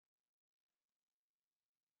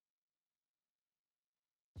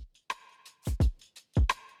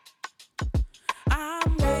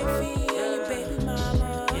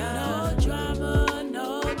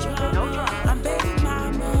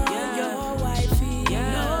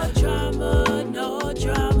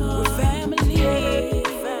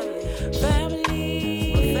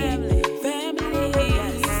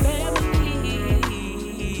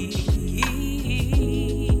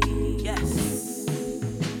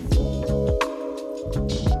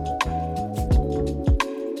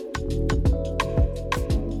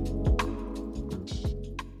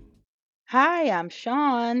Hi, I'm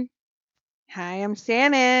Sean, Hi, I'm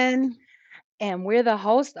Shannon. and we're the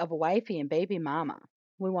host of Wifey and Baby Mama.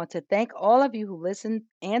 We want to thank all of you who listened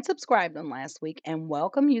and subscribed on last week and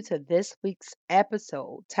welcome you to this week's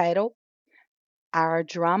episode titled Our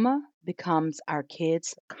Drama Becomes Our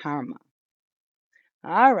Kids' Karma.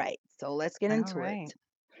 All right, so let's get All into right. it.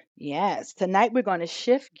 Yes, tonight we're going to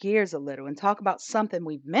shift gears a little and talk about something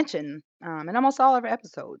we've mentioned in almost all of our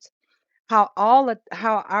episodes how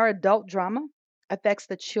our adult drama affects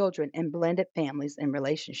the children in blended families and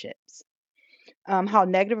relationships. How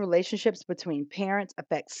negative relationships between parents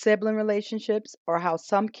affect sibling relationships, or how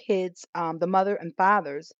some kids, the mother and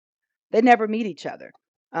fathers, they never meet each other.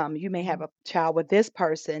 You may have Mhm. a child with this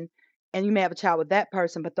person, and you may have a child with that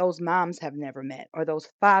person, but those moms have never met, or those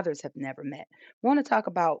fathers have never met. We want to talk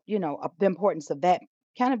about, the importance of that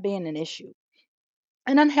kind of being an issue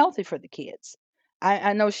and unhealthy for the kids.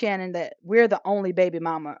 I know, Shannon, that we're the only baby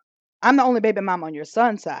mama. I'm the only baby mama on your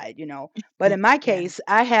son's side. But in my Yeah. case,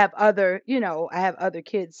 I have other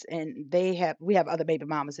kids and we have other baby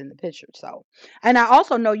mamas in the picture. So, and I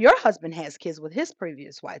also know your husband has kids with his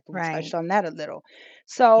previous wife. We Right. touched on that a little. Yep.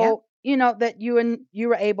 So, that you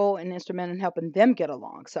were able and instrumental in helping them get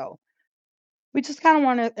along. So, we just kind of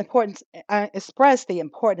want to express the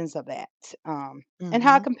importance of that, and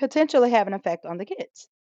how it Hmm. can potentially have an effect on the kids.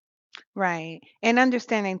 Right. And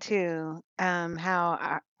understanding too,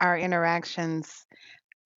 how our interactions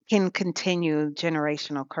can continue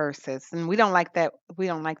generational curses. And we don't like that. We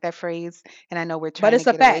don't like that phrase. And I know we're But trying to it's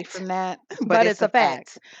a get away fact. from that, but But it's it's a a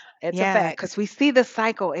fact. fact. It's a Yeah, fact. because we see the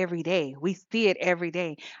cycle every day. We see it every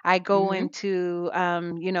day. I go Mhm. into,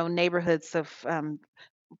 neighborhoods of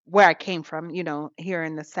where I came from, here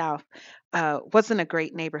in the South, wasn't a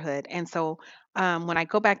great neighborhood. And so when I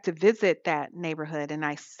go back to visit that neighborhood and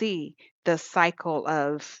I see the cycle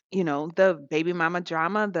of, the baby mama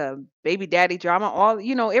drama, the baby daddy drama, all,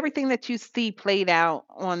 everything that you see played out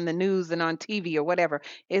on the news and on TV or whatever,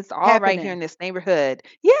 it's all right here Happening. in this neighborhood.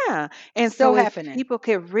 Yeah. And Still so if happening. people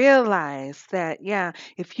could realize that, yeah,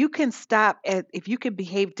 if you can if you can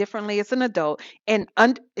behave differently as an adult, and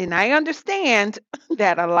I understand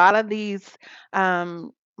that a lot of these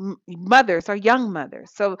mothers are young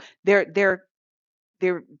mothers. So they're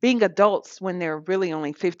being adults when they're really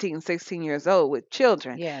only 15, 16 years old with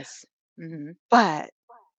children. Yes. Mhm. But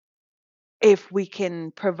if we can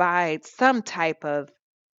provide some type of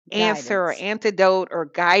answer or Guidance. antidote or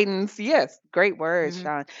guidance, yes, great word, Mhm.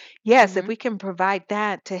 Sean. Yes, if Mhm. we can provide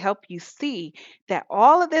that to help you see that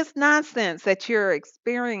all of this nonsense that you're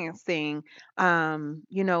experiencing,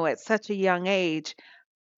 at such a young age,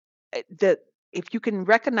 the if you can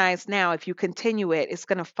recognize now, if you continue it, it's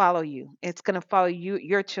going to follow you. It's going to follow you,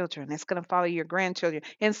 your children. It's going to follow your grandchildren,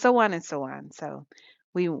 and so on and so on. So,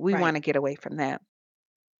 we want Right. to get away from that.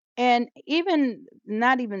 And even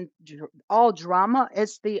not even all drama,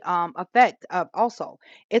 it's the effect of also.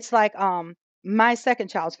 It's like my second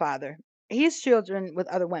child's father. He's children with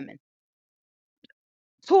other women.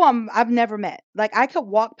 Two of 'em I've never met. Like I could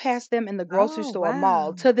walk past them in the grocery Oh, store or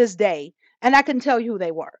mall wow. to this day, and I can tell you who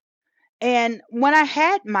they were. And when I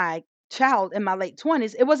had my child in my late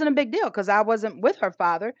 20s, it wasn't a big deal because I wasn't with her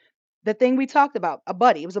father. The thing we talked about, a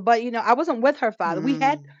buddy. It was a buddy, I wasn't with her father.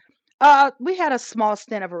 Mm, We had a small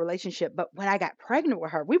stint of a relationship, but when I got pregnant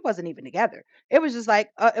with her, we wasn't even together. It was just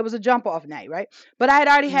like it was a jump off night, right? But I had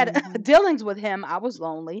already had mhm. dealings with him. I was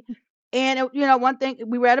lonely. And one thing,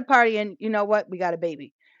 we were at a party and you know what? We got a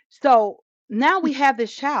baby. So now we have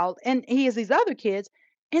this child and he has these other kids.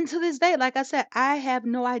 And to this day, like I said, I have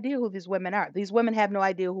no idea who these women are. These women have no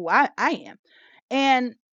idea who I am.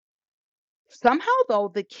 And somehow though,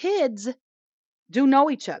 the kids do know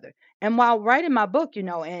each other. And while writing my book,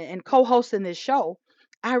 and co-hosting this show,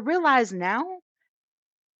 I realize now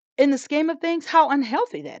in the scheme of things how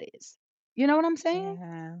unhealthy that is. You know what I'm saying?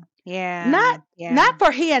 Yeah. Yeah. Not Yeah.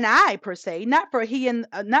 for he and I per se, not for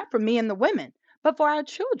me and the women, but for our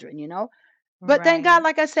children. But thank God, Right.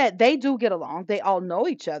 like I said, they do get along. They all know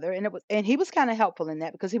each other, and he was kind of helpful in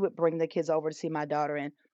that because he would bring the kids over to see my daughter,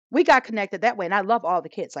 and we got connected that way. And I love all the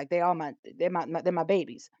kids, like they're my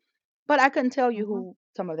babies. But I couldn't tell you Mhm. who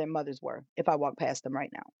some of their mothers were if I walked past them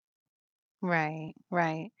right now. Right,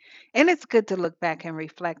 right. And it's good to look back and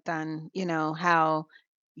reflect on, how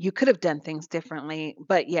you could have done things differently,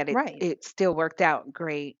 but yet it Right. it still worked out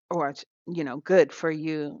great or good for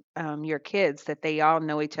you, your kids that they all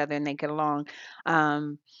know each other and they get along.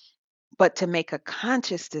 But to make a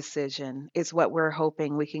conscious decision is what we're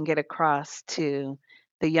hoping we can get across to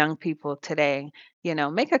the young people today.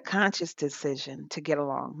 Make a conscious decision to get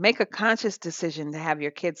along. Make a conscious decision to have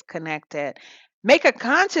your kids connected make a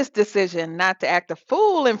conscious decision not to act a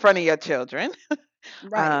fool in front of your children.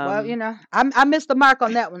 Right. Well, Um, I missed the mark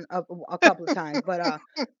on that one a couple of times, but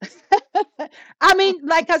I mean,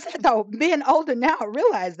 like I said though, being older now, I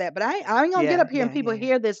realize that. But I ain't gonna get yeah, up here and yeah, people yeah,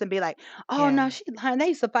 hear this and be like, "Oh no, yeah. she lying." They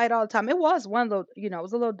used to fight all the time. It was one little, it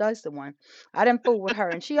was a little dusty one. I didn't fool with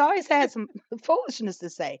her, and she always had some foolishness to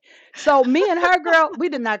say. So me and her girl, we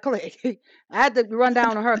did not click. I had to run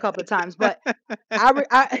down on her a couple of times, but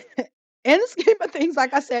I in the scheme of things,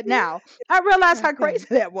 like I said now, I realized how Okay. crazy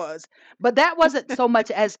that was. But that wasn't so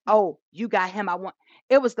much as, oh, you got him. I want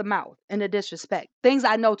it was the mouth and the disrespect. Things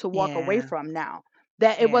I know to walk away Yeah, from now.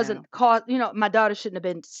 That it yeah. wasn't cause, my daughter shouldn't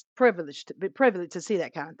have been privileged to see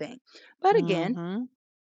that kind of thing. But again, Mhm.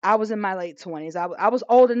 I was in my late 20s. I was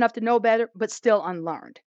old enough to know better, but still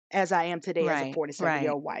unlearned as I am today as a Right, 47-year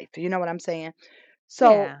right. old wife. You know what I'm saying?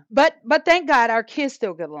 So, Yeah. but thank God our kids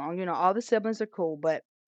still get along. All the siblings are cool. But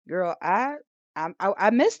girl, I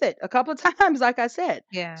missed it a couple of times, like I said.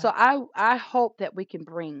 Yeah. So I hope that we can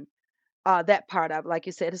bring that part up. Like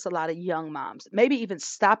you said, it's a lot of young moms. Maybe even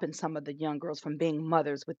stopping some of the young girls from being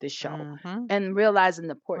mothers with this show, Mhm. and realizing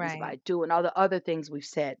the importance of Right. I do and all the other things we've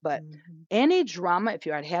said. But Mhm. any drama, if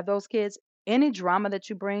you already have those kids, any drama that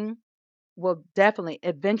you bring will definitely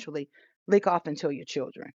eventually leak off into your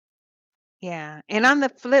children. Yeah. And on the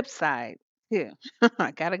flip side, too.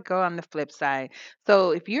 I got to go on the flip side.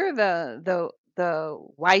 So if you're the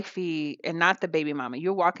wifey and not the baby mama,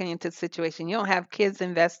 you're walking into a situation, you don't have kids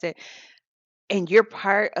invested and you're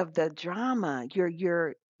part of the drama.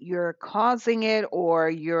 You're causing it or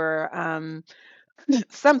you're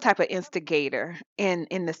some type of instigator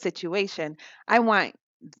in the situation. I want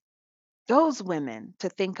those women to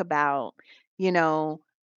think about, you know,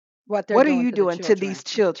 What they're what are doing you to the doing to these children.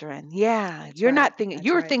 children? Yeah, That's you're right. not thinking, That's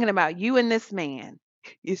you're right. thinking about you and this man.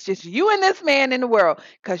 It's just you and this man in the world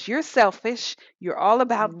because you're selfish. You're all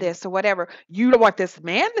about Mhm. this or whatever. You don't want this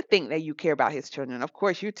man to think that you care about his children. Of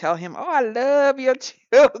course, you tell him, "Oh, I love your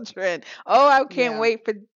children. Oh, I can't Yeah. wait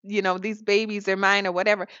for, these babies are mine or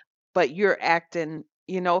whatever." But you're acting,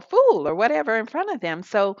 a fool or whatever in front of them.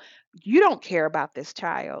 So you don't care about this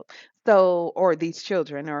child. So, or these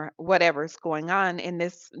children, or whatever's going on in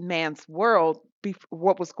this man's world,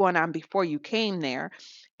 what was going on before you came there.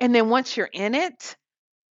 And then once you're in it,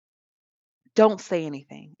 don't say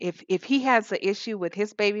anything. If he has an issue with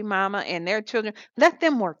his baby mama and their children, let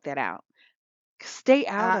them work that out. Stay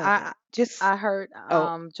out of I it. Just I heard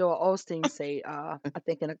oh, Joel Osteen say, I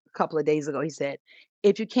think in a couple of days ago, he said,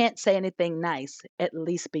 if you can't say anything nice, at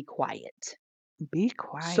least be quiet. be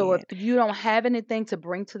So if quiet. you don't have anything to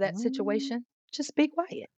bring to that Mm, situation, just be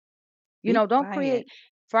quiet. be Don't quiet. create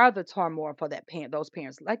further turmoil for those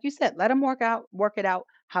parents. Like you said, let them work it out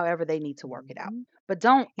however they need to work it out. Mhm. But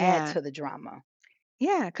don't add Yeah. to the drama.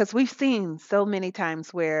 Yeah, because we've seen so many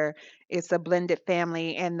times where it's a blended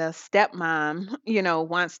family and the stepmom,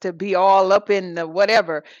 wants to be all up in the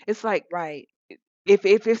whatever. It's like Right. if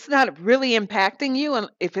it's not really impacting you and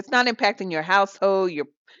if it's not impacting your household,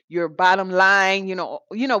 your bottom line,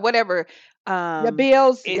 whatever, Your um,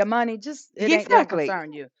 bills, your it's money, just they don't exactly.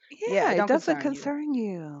 concern you. Yeah, Yeah, it it don't doesn't concern you. concern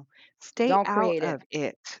you. Stay Don't out create it. of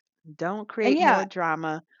it. Don't And create yeah, more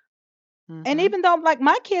drama. and Mhm. even though like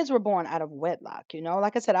my kids were born out of wedlock,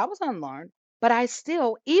 like I said, I was unlearned, but I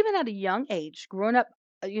still, even at a young age, growing up,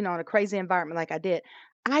 in a crazy environment like I did,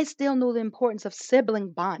 I still knew the importance of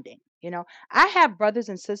sibling bonding. I have brothers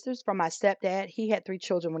and sisters from my stepdad. He had 3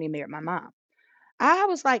 children when he married my mom. I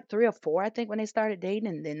was like 3 or 4, I think, when they started dating,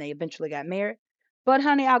 and then they eventually got married. But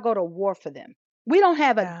honey, I'll go to war for them. We don't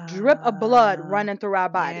have a drip of blood Ah, running through our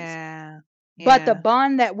bodies, yeah. but the Yeah.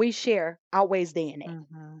 bond that we share outweighs DNA.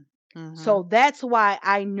 Mhm. So Mhm. that's why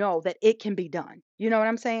I know that it can be done. You know what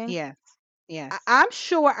I'm saying? Yes. I Yes. I'm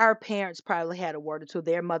sure our parents probably had a word or two.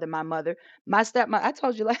 Their mother, my mother, my stepmother. I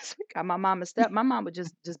told you last week how my mom and my mom would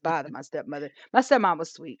just bother my stepmother. My stepmom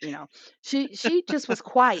was sweet. She just was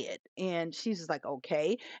quiet, and she's just like,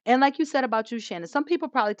 okay. And like you said about you, Shannon, some people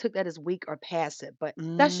probably took that as weak or passive, but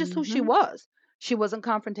that's just who she Mhm. was. She wasn't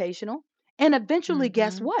confrontational, and eventually,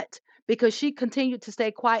 guess Mhm. what? Because she continued to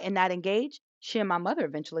stay quiet and not engage, she and my mother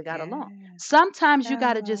eventually got along. Yeah. Sometimes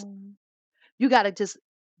Oh, you gotta just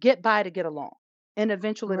get by to get along, and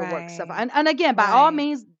eventually it'll work itself out. right. And again, by all Right.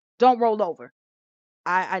 means, don't roll over.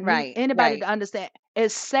 I need Right. anybody to Right. understand,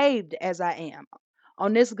 as saved as I am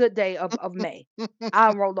on this good day of May, I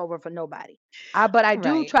don't roll over for nobody. But I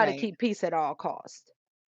do Right. try to Right. keep peace at all costs.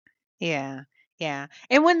 Yeah. Yeah.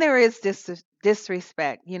 And when there is this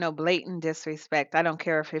disrespect, blatant disrespect. I don't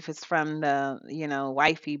care if it's from the,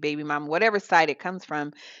 wifey, baby mom, whatever side it comes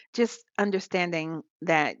from, just understanding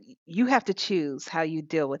that you have to choose how you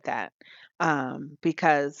deal with that.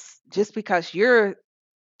 Because just because you're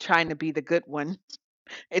trying to be the good one,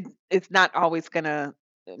 it's not always going to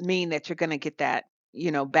mean that you're going to get that,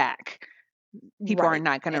 back. People are Right.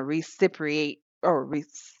 not going to reciprocate or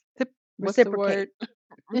what's the Reciprocate. word?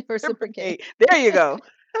 Reciprocate. Reciprocate. There you go.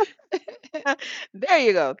 There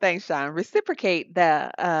you go. Thanks, Sean. Reciprocate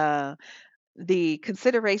the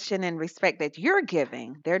consideration and respect that you're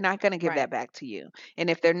giving. They're not going to give Right. that back to you. And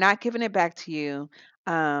if they're not giving it back to you,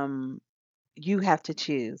 um, you have to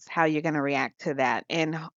choose how you're going to react to that,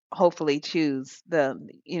 and hopefully choose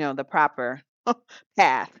the proper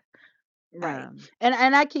path. Right. Um,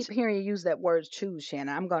 And I keep hearing you use that word choose,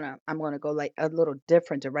 Shannon. I'm gonna go like a little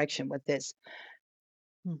different direction with this.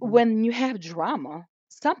 mhm. When you have drama,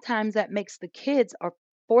 sometimes that makes the kids or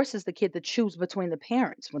forces the kid to choose between the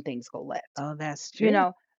parents when things go left. Oh, that's You true.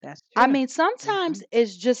 know, That's I true. mean, Hmm. sometimes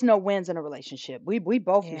it's just no wins in a relationship. We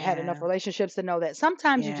both had enough Yeah. relationships to know that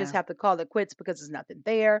sometimes you just Yeah. have to call it quits because there's nothing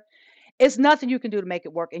there. It's nothing you can do to make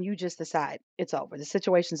it work, and you just decide it's over. The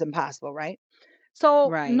situation's impossible, right?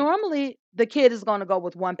 So Right. normally the kid is going to go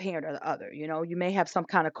with one parent or the other. You may have some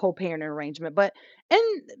kind of co-parenting arrangement, but in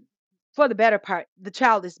for the better part, the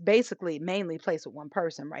child is basically mainly placed with one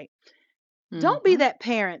person, right? Don't be Hmm. that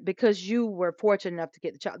parent because you were fortunate enough to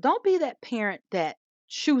get the child. Don't be that parent that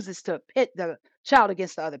chooses to pit the child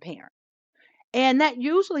against the other parent. And that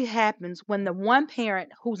usually happens when the one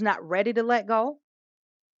parent who's not ready to let go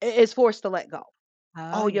is forced to let go. Oh,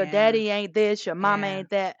 Oh, your yeah. daddy ain't this, your mama Yeah. ain't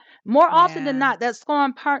that. More often than Yeah. not, that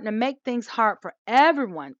scorn partner make things hard for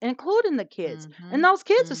everyone, including the kids. And Mhm. those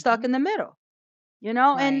kids are stuck Mhm. in the middle,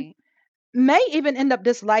 and Right. may even end up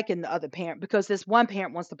disliking the other parent because this one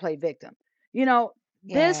parent wants to play victim.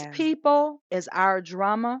 This Yeah. people is our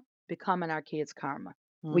drama becoming our kids' karma.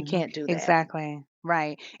 We Mhm. can't do that. Exactly.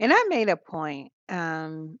 Right. And I made a point,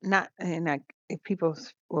 not and people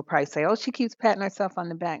will probably say, "Oh, she keeps patting herself on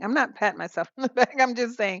the back." I'm not patting myself on the back. I'm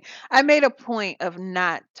just saying I made a point of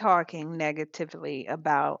not talking negatively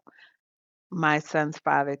about my son's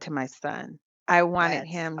father to my son. I wanted That's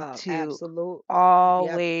him to absolute. Yep.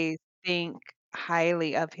 always think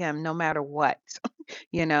highly of him no matter what.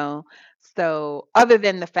 you know so other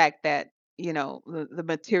than the fact that the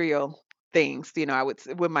material things,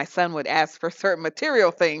 when my son would ask for certain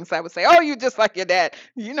material things, I would say, oh, you just like your dad,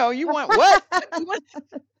 you want what you want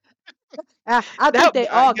I think that they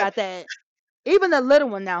all got that. Even the little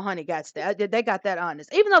one now, honey, got that. They got that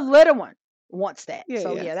honest. Even the little one wants that. yeah,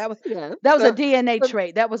 So yeah, yeah, that was yeah. that was a so, DNA so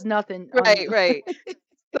trait. That was nothing right, on. right.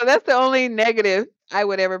 So that's the only negative I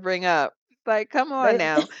would ever bring up. Like, come on They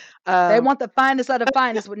now. they um want the finest of the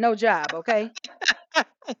finest with no job. Okay,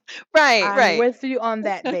 right, I'm right. with you on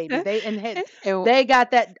that, baby. and They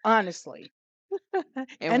got that honestly,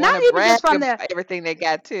 and and want not to even just brag from about their everything they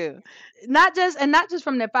got too. not just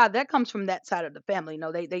from their father. That comes from that side of the family.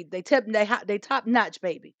 They tip they top notch,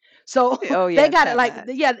 baby. So Oh they yeah, got it top like notch.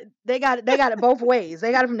 yeah, they got it both ways.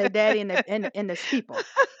 They got it from their daddy and his people.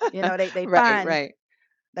 They Right, fine. right.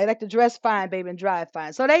 They like to dress fine, baby, and drive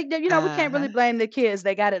fine. So we can't really Uh-huh. blame the kids.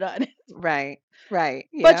 They got it on. Right, right.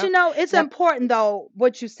 But Yeah. it's Yep. important though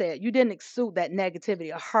what you said. You didn't exude that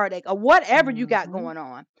negativity or heartache or whatever you got Mhm. going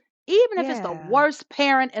on. Even if it's the Yeah. worst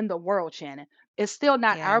parent in the world, Shannon, it's still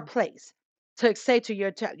not our Yeah. place to say to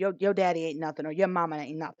your daddy ain't nothing or your mama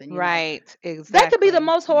ain't nothing. Right. That could be the Exactly.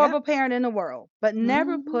 most Yep. horrible parent in the world, but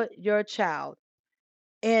never Mhm. put your child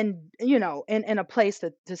in a place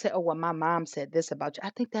to say, oh well, my mom said this about you.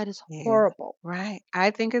 I think that is Yeah. horrible. Right.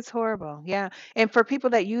 I think it's horrible. Yeah. And for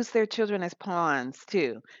people that use their children as pawns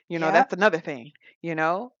too, Yep. that's another thing. Keep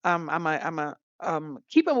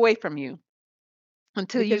them away from you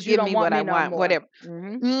until you Because you give don't me want what I me no want, more. whatever.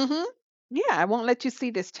 Mhm. Yeah, I won't let you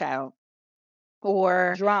see this child.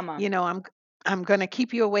 Or Drama. you know i'm I'm going to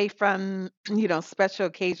keep you away from special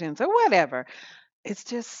occasions or whatever.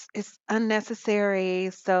 It's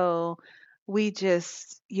unnecessary. So we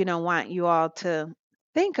just want you all to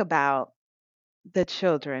think about the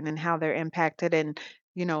children and how they're impacted, and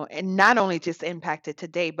not only just impacted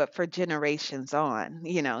today but for generations on.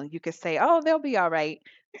 You could say, oh, they'll be all right.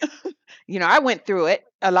 I went through it.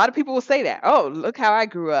 A lot of people will say that. Oh, look how I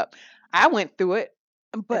grew up. I went through it.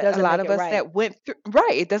 It But a doesn't lot make of it us right that went through,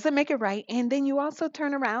 right, it doesn't make it right. And then you also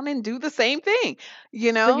turn around and do the same thing,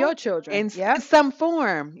 you to your know, children. in Yep. some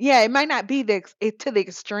form. Yeah, it might not be to the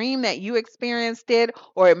extreme that you experienced it,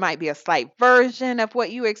 or it might be a slight version of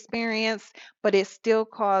what you experienced, but it still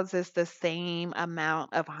causes the same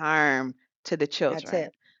amount of harm to the That's children.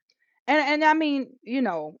 it. And I mean,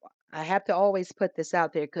 I have to always put this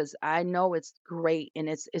out there because I know it's great and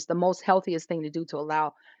it's the most healthiest thing to do to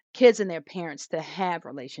allow kids and their parents to have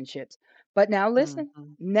relationships. But now listen,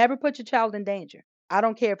 Mhm. never put your child in danger. I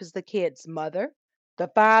don't care if it's the kid's mother, the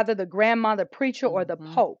father, the grandma, the preacher, or the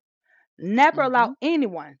Mhm. pope. Never allow Mhm.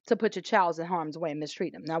 anyone to put your child in harm's way and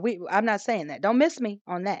mistreat them. Now I'm not saying that. Don't miss me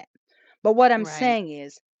on that. But what I'm Right. saying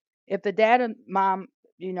is, if the dad and mom,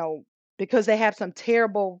 you know, because they have some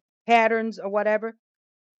terrible patterns or whatever,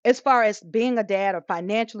 as far as being a dad or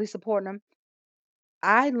financially supporting them,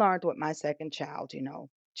 I learned with my second child,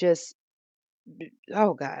 just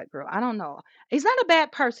oh God, girl, I don't know. He's not a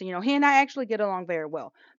bad person, he and I actually get along very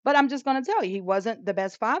well. But I'm just gonna tell you, he wasn't the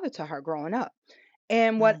best father to her growing up.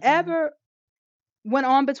 And Mhm. whatever went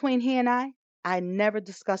on between he and I never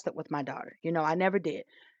discussed it with my daughter. I never did.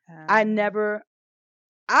 I Um, never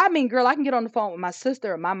I mean, girl, I can get on the phone with my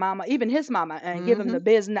sister or my mama, even his mama, and give him the mhm.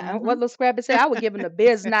 biz. What Mhm. little Scrappy say? I would give him the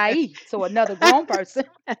biz naive to another grown person,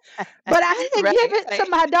 but I didn't give Right, it to right.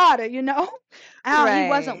 my daughter. Oh, he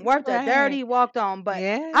wasn't Right, worth the dirt right. he walked on. But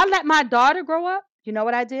Yeah. I let my daughter grow up. You know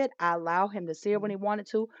what I did? I allow him to see her when he wanted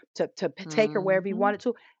to take her wherever he Mhm. wanted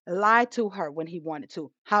to, lie to her when he wanted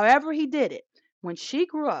to. However he did it. When she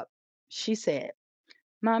grew up, she said,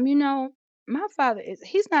 Mom, my father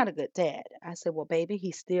he's not a good dad. I said, well, baby,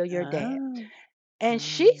 he's still your dad. Oh. And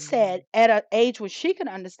she said Mm. at an age where she could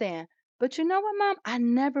understand, but you know what, Mom? I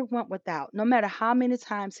never went without. No matter how many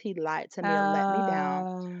times he lied to me or let me down,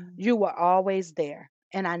 Um, you were always there.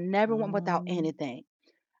 And I never went without mm, anything.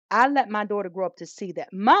 I let my daughter grow up to see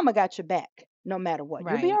that Mama got your back no matter what.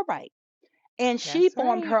 You'll be right. all right, and she That's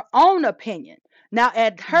formed right. her own opinion. Now,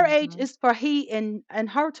 at her age, Mhm. it's for he and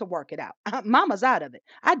her to work it out. Mama's out of it.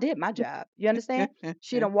 I did my job. You understand?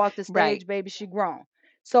 She done walked the Right. stage, baby. She grown.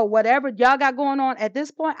 So whatever y'all got going on at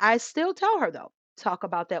this point, I still tell her though, talk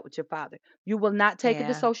about that with your father. You will not take it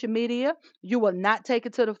to Yeah. social media. You will not take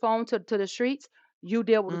it to the phone to the streets. You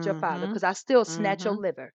deal with your father Mhm. because I still snatch your Mhm.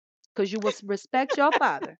 liver because you will respect your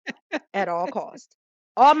father at all costs.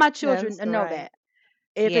 All my children That's know right. that.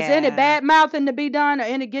 If it's any Yeah. bad mouthing to be done or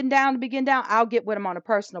any getting down to be getting down, I'll get with them on a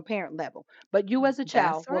personal parent level. But you as a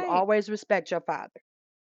child That's will right. always respect your father.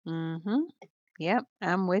 Mhm. Yep,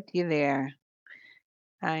 I'm with you there.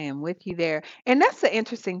 I am with you there. And that's the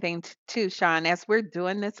interesting thing too, Sean, as we're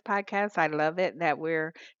doing this podcast, I love it that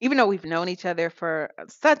we're, even though we've known each other for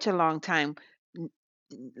such a long time, n-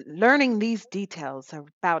 learning these details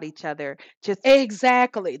about each other just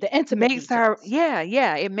Exactly. The intimate makes our, details. yeah,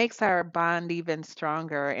 yeah, it makes our bond even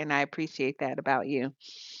stronger. And I appreciate that about you.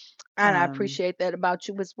 And I Um, appreciate that about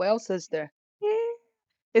you as well, sister. yeah,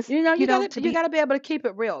 it's, You gotta to you be gotta be able to keep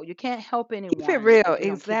it real. You can't help keep it anyone real, if you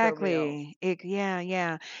don't keep it real. exactly. Yeah,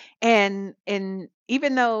 yeah. And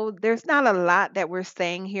even though there's not a lot that we're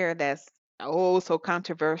saying here that's oh so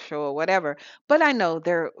controversial or whatever, but I know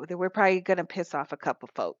that we're probably gonna piss off a couple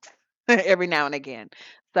folks every now and again.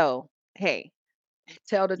 So hey,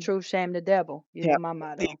 Tell the truth, shame the devil. yeah, My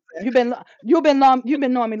motto. exactly. You've been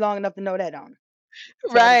knowing me long enough to know that on.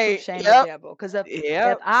 Tell the truth, Right. shame the Yep. devil. Because if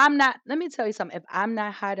Yep. I'm not, let me tell you something. If I'm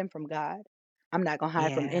not hiding from God, I'm not gonna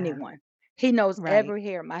hide from Yeah. anyone. He knows Right. every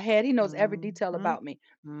hair in my head. He knows every detail Mm-hmm. about me.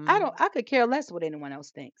 Mm. I could care less what anyone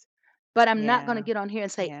else thinks. But I'm not gonna Yeah. get on here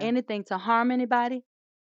and say Yeah. anything to harm anybody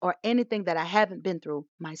or anything that I haven't been through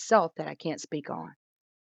myself that I can't speak on.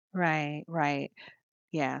 Right. Right.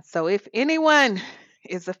 Yeah. So if anyone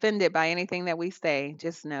is offended by anything that we say,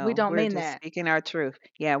 just We know don't we're mean just that. speaking our truth.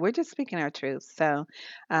 Yeah, we're just speaking our truth. So,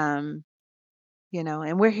 um,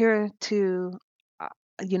 and we're here to, uh,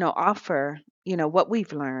 offer, what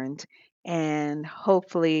we've learned and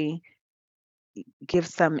hopefully give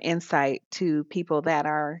some insight to people that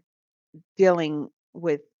are dealing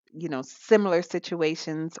with, similar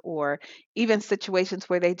situations or even situations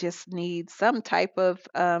where they just need some type of,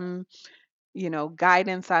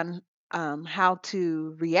 guidance on how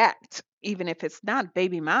to react, even if it's not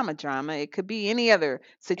baby mama drama. It could be any other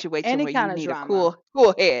situation Any where you kind of need a drama. cool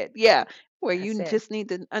head. Yeah, where That's you it. just need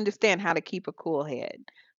to understand how to keep a cool head.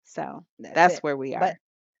 So That's that's it. where we But are.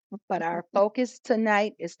 our focus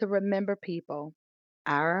tonight is to remember people.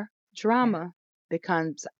 Our Yeah, drama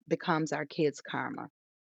becomes our kids' karma,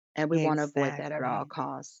 and we want to avoid that at all exactly.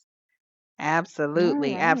 costs. All Absolutely,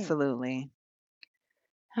 right. absolutely.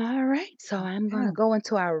 All right. So I'm going to Okay. go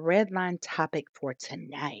into our red line topic for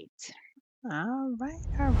tonight. All right,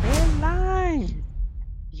 our red line.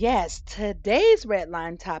 Yes, today's red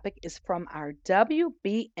line topic is from our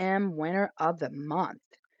WBM winner of the month.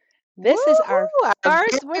 This is our Woohoo! Our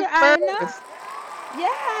first winner. very I know. first.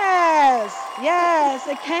 Yes, yes,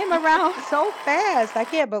 it came around so fast. I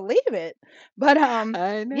can't believe it. But I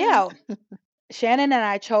know. yeah, Shannon and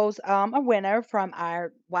I chose a winner from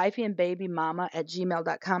our wifey and baby mama at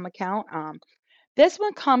gmail.com account. This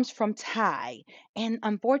one comes from Ty. And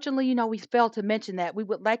unfortunately, we failed to mention that we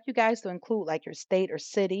would like you guys to include like your state or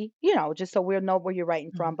city, just so we'll know where you're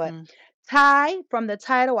writing from. But Mhm. Ty, from the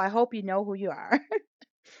title, I hope you know who you are.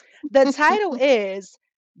 The title is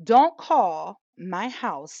Don't Call My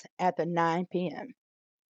House at the 9 p.m.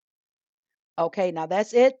 Okay, now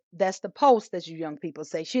that's it. That's the post, as you young people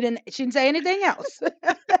say. She didn't say anything else.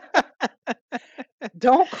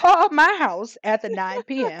 Don't call my house at the 9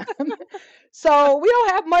 p.m. So we don't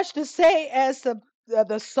have much to say as to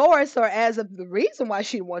the source or as of the reason why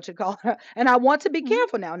she wants to call her. And I want to be Mhm.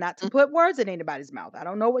 careful now, not to put words in anybody's mouth. I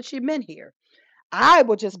don't know what she meant here. I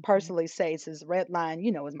would just Mhm. personally say, since Red Line,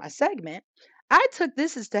 is my segment, I took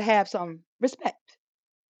this as to have some respect.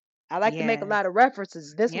 I like to make a Yes. lot of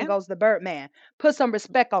references. This one Yep. goes to Birdman. Put some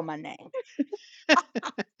respect on my name.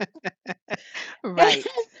 Right.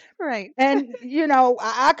 Right. And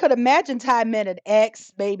I could imagine Ty meant an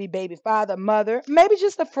ex, baby father, mother, maybe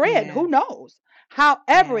just a friend. Yeah. Who knows?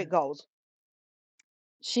 However Yeah. it goes,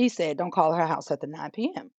 she said, "Don't call her house at the 9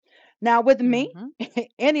 p.m." Now, with me,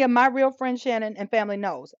 Mhm. any of my real friends, Shannon and family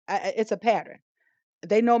knows it's a pattern.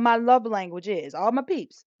 They know my love language is all my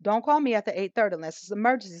peeps. Don't call me after 8:30 unless it's an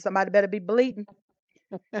emergency. Somebody better be bleeding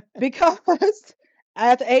because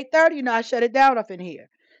after 8:30, I shut it down up in here.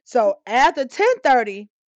 So after 10:30,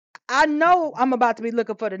 I know Mhm. I'm about to be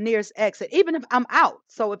looking for the nearest exit, even if I'm out.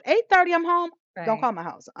 So if 8:30 I'm home, don't Right. call my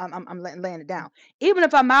house. I'm laying it down. Even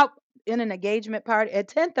if I'm out in an engagement party at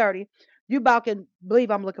 10:30, you about can believe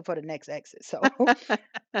I'm looking for the next exit. So and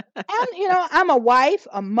I'm a wife,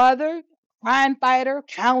 a mother, crime fighter,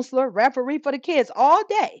 counselor, referee for the kids all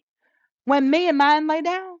day. When me and mine lay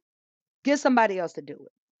down, get somebody else to do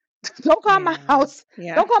it. Don't call my Yeah. house.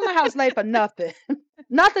 Yeah. Don't call my house late for nothing.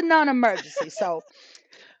 Nothing non-emergency. So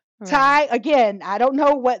Right. Ty, again, I don't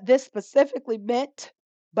know what this specifically meant,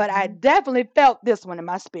 but I Mhm. definitely felt this one in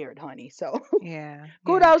my spirit, honey. So Yeah. Yeah.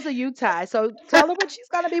 kudos to you, Ty. So tell her what she's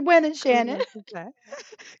gonna be winning, Shannon. Kudos to that.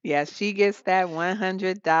 Yeah, she gets that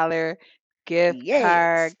 $100 gift Yes.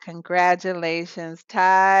 card. Congratulations,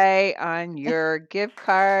 Ty, on your gift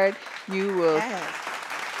card. You will Yes.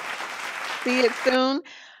 see it soon.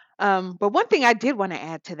 But one thing I did want to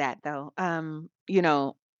add to that, though,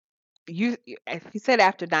 if you said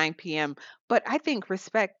after 9 p.m., but I think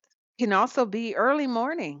respect can also be early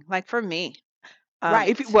morning, like for me.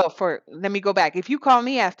 If you, Right. well, for let me go back. If you call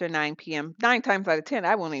me after 9 p.m., 9 times out of 10,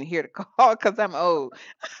 I won't even hear the call because I'm old.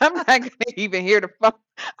 I'm not gonna even hear the phone.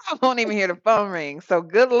 I won't even hear the phone ring. So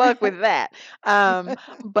good luck with that.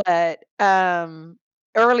 But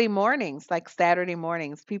early mornings, like Saturday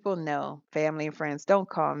mornings, people know, family and friends, don't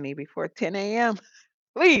call me before 10 a.m.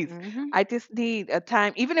 Please. Hmm. I just need a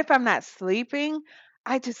time, even if I'm not sleeping,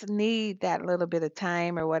 I just need that little bit of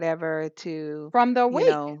time or whatever to, From the you week,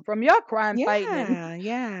 know, from your crime fighting yeah,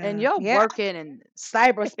 and yeah, your yeah. working and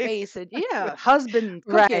cyberspace and yeah, husband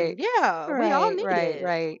cooking. Right, Yeah, we all right, need right, it.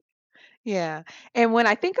 right. Yeah. And when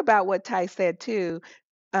I think about what Ty said too,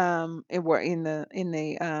 in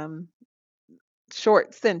the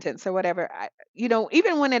short sentence or whatever,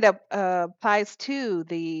 even when it applies to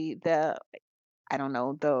the I don't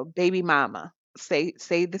know, the baby mama. Say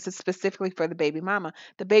this is specifically for the baby mama.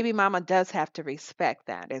 The baby mama does have to respect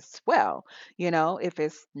that as well. If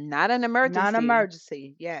it's not an emergency,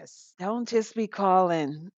 Non-emergency. Yes. don't just be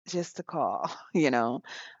calling just to call, we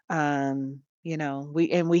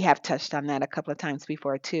have touched on that a couple of times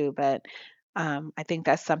before too, but I think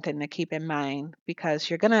that's something to keep in mind because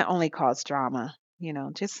you're gonna only cause drama,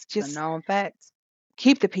 just It's a just known fact.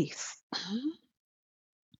 keep the peace.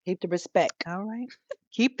 Keep the respect. All right.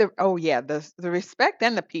 Keep the oh yeah, the respect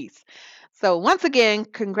and the peace. So once again,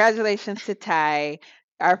 congratulations to Ty,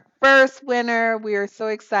 our first winner. We are so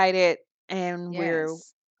excited and we're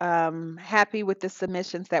Yes. happy with the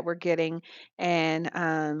submissions that we're getting, and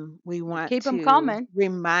we And want keep them to coming.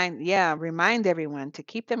 remind everyone to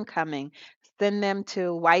keep them coming. Send them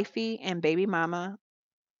to wifey and baby mama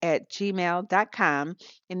at gmail.com.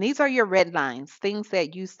 And these are your red lines, things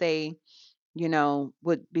that you say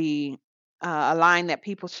would be a line that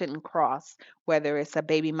people shouldn't cross, whether it's a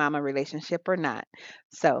baby mama relationship or not.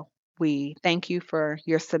 So we thank you for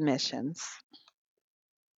your submissions.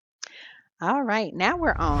 All right, now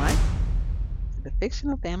we're on to the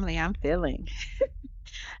fictional family I'm feeling.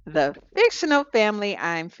 The fictional family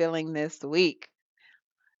I'm feeling this week.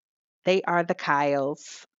 They are the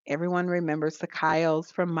Kyles. Everyone remembers the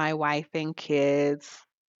Kyles from My Wife and Kids.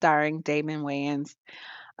 starring Damon Wayans,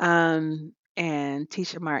 and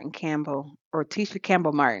Tisha Martin Campbell, or Tisha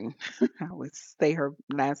Campbell Martin. I always say her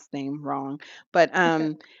last name wrong, but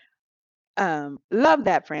love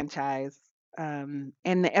that franchise. And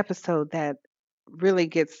the episode that really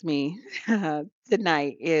gets me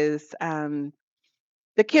tonight is the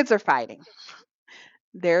kids are fighting.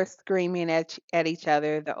 They're screaming at each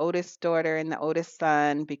other, the oldest daughter and the oldest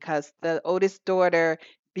son, because the oldest daughter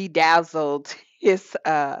bedazzled his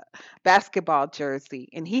basketball jersey,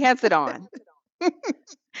 and he has it on.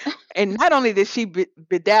 And not only did she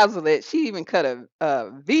bedazzle it, she even cut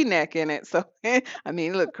a V-neck in it. So I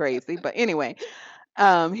mean, it looked crazy. But anyway,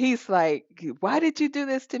 he's like, "Why did you do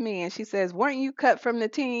this to me?" And she says, "Weren't you cut from the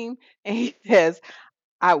team?" And he says,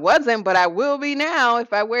 "I wasn't, but I will be now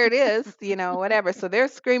if I wear this, whatever." So they're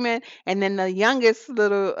screaming, and then the youngest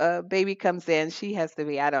little baby comes in. She has to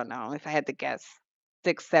be, I don't know, if I had to guess,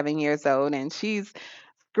 6, 7 years old, and she's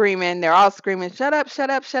screaming. They're all screaming, "Shut up! Shut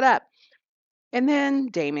up! Shut up!" And then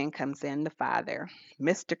Damien comes in, the father,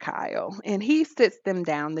 Mr. Kyle, and he sits them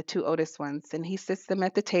down, the two oldest ones, and he sits them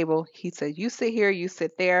at the table. He said, "You sit here, you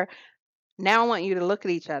sit there. Now I want you to look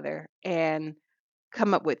at each other and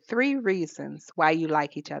come up with 3 reasons why you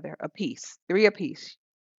like each other apiece, 3 apiece,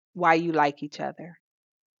 why you like each other.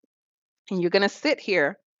 And you're going to sit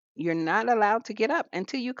here. You're not allowed to get up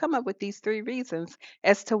until you come up with these 3 reasons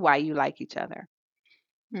as to why you like each other."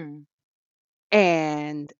 Hmm.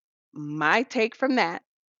 And my take from that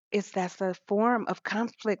is that's a form of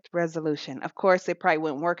conflict resolution. Of course, it probably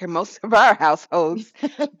wouldn't work in most of our households,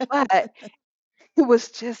 but it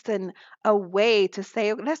was just a way to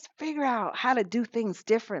say, "Okay, let's figure out how to do things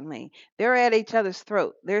differently." They're at each other's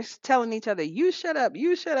throat. They're telling each other, "You shut up,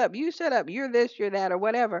 you shut up, you shut up, you're this, you're that," or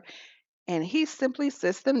whatever. And he simply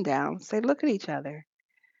sits them down, say, "Look at each other."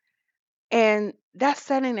 And that's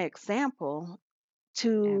setting an example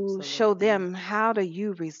to show Absolutely. them, how do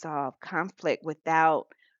you resolve conflict without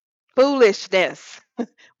foolishness.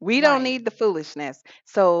 We don't Right. need the foolishness.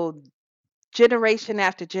 So generation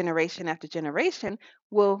after generation after generation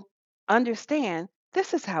will understand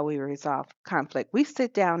this is how we resolve conflict. We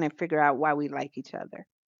sit down and figure out why we like each other.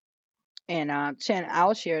 And Shannon,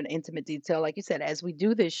 I'll share an intimate detail. Like you said, as we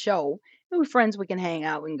do this show, we're friends, we can hang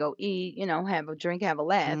out, we can go eat, have a drink, have a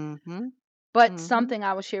laugh. Mhm. But Mhm. something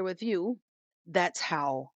I will share with you, that's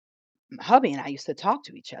how hubby and I used to talk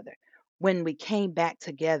to each other. When we came back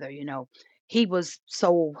together, he was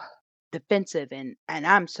so defensive and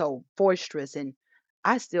I'm so boisterous, and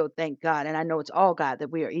I still thank God and I know it's all God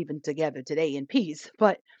that we are even together today in peace.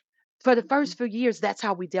 But for the first few years, that's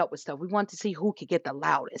how we dealt with stuff. We wanted to see who could get the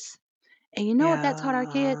loudest. And you know what that taught our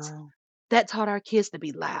kids? Yeah. That taught our kids to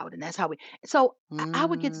be loud, and that's how we. So I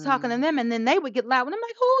would get to talking to Mm. them, and then they would get loud, and I'm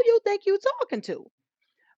like, "Who you think you talking to?"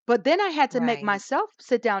 But then I had to make Right. myself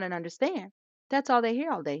sit down and understand that's all they hear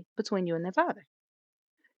all day between you and their father.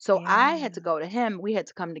 So I had to Yeah. go to him. We had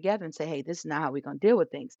to come together and say, "Hey, this is not how we're gonna deal with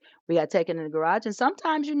things." We got taken in the garage, and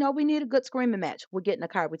sometimes, we need a good screaming match. We'll get in the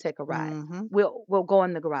car, we take a ride. Mhm. We'll go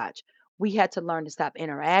in the garage. We had to learn to stop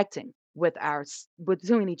interacting with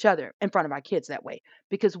between each other in front of our kids that way,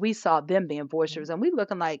 because we saw them being boisterous and we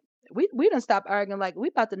looking like we didn't stop arguing, like we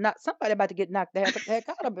about to knock somebody about to get knocked the heck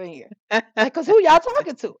out of in here. Like, cause who y'all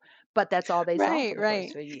talking to? But that's all they saw for Right, the first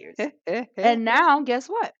right. few years. And now, guess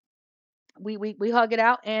what? We hug it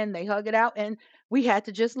out and they hug it out, and we had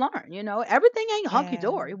to just learn, everything ain't hunky Yeah.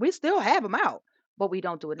 dory. We still have them out, but we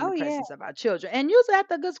don't do it in the Oh, yeah. presence of our children. And usually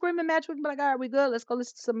after a good screaming match, we can be like, "All right, we good. Let's go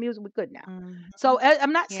listen to some music. We good now." So Mhm.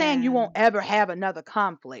 I'm not saying you Yeah. won't ever have another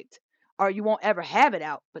conflict or you won't ever have it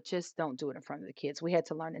out, but just don't do it in front of the kids. We had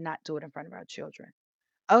to learn to not do it in front of our children.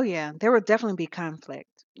 Oh, yeah. There would definitely be conflict,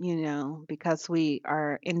 because we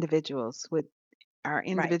are individuals with our Right,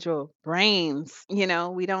 individual brains. We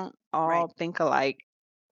don't right. all think alike.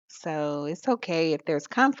 So it's okay if there's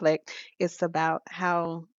conflict. It's about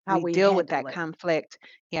how How we we deal with handle that it. conflict.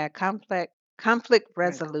 Yeah, conflict Right.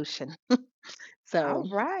 resolution. All So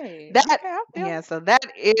right. that Okay, I feel yeah, it. so that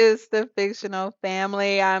is the fictional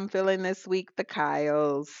family I'm feeling this week, the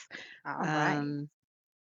Kyles. All right. Um,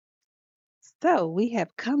 so we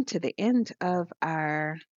have come to the end of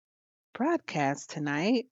our broadcast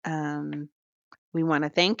tonight. We want to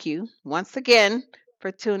thank you once again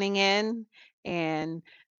for tuning in and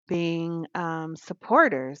being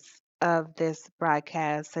supporters of this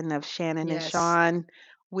broadcast and of Shannon and Yes. Sean.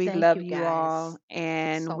 We Thank love you you all guys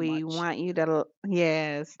and so we much. want you to,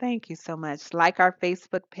 yes, thank you so much. Like our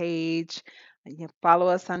Facebook page, you follow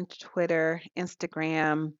us on Twitter,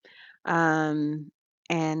 Instagram, um,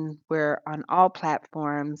 and we're on all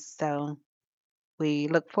platforms. So we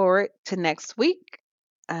look forward to next week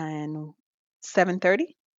and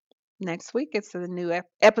 7:30. Next week it's a new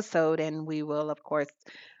episode, and we will, of course,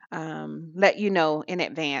 let you know in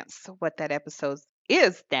advance what that episode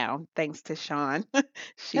is now, thanks to Sean.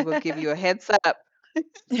 She will give you a heads up.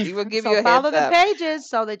 She will give So you a follow heads the up. pages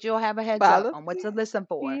so that you'll have a heads up Follow. on what to listen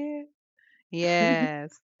for. Yeah.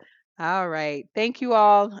 Yes. All right. Thank you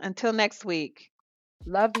all. Until next week.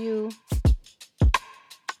 Love you.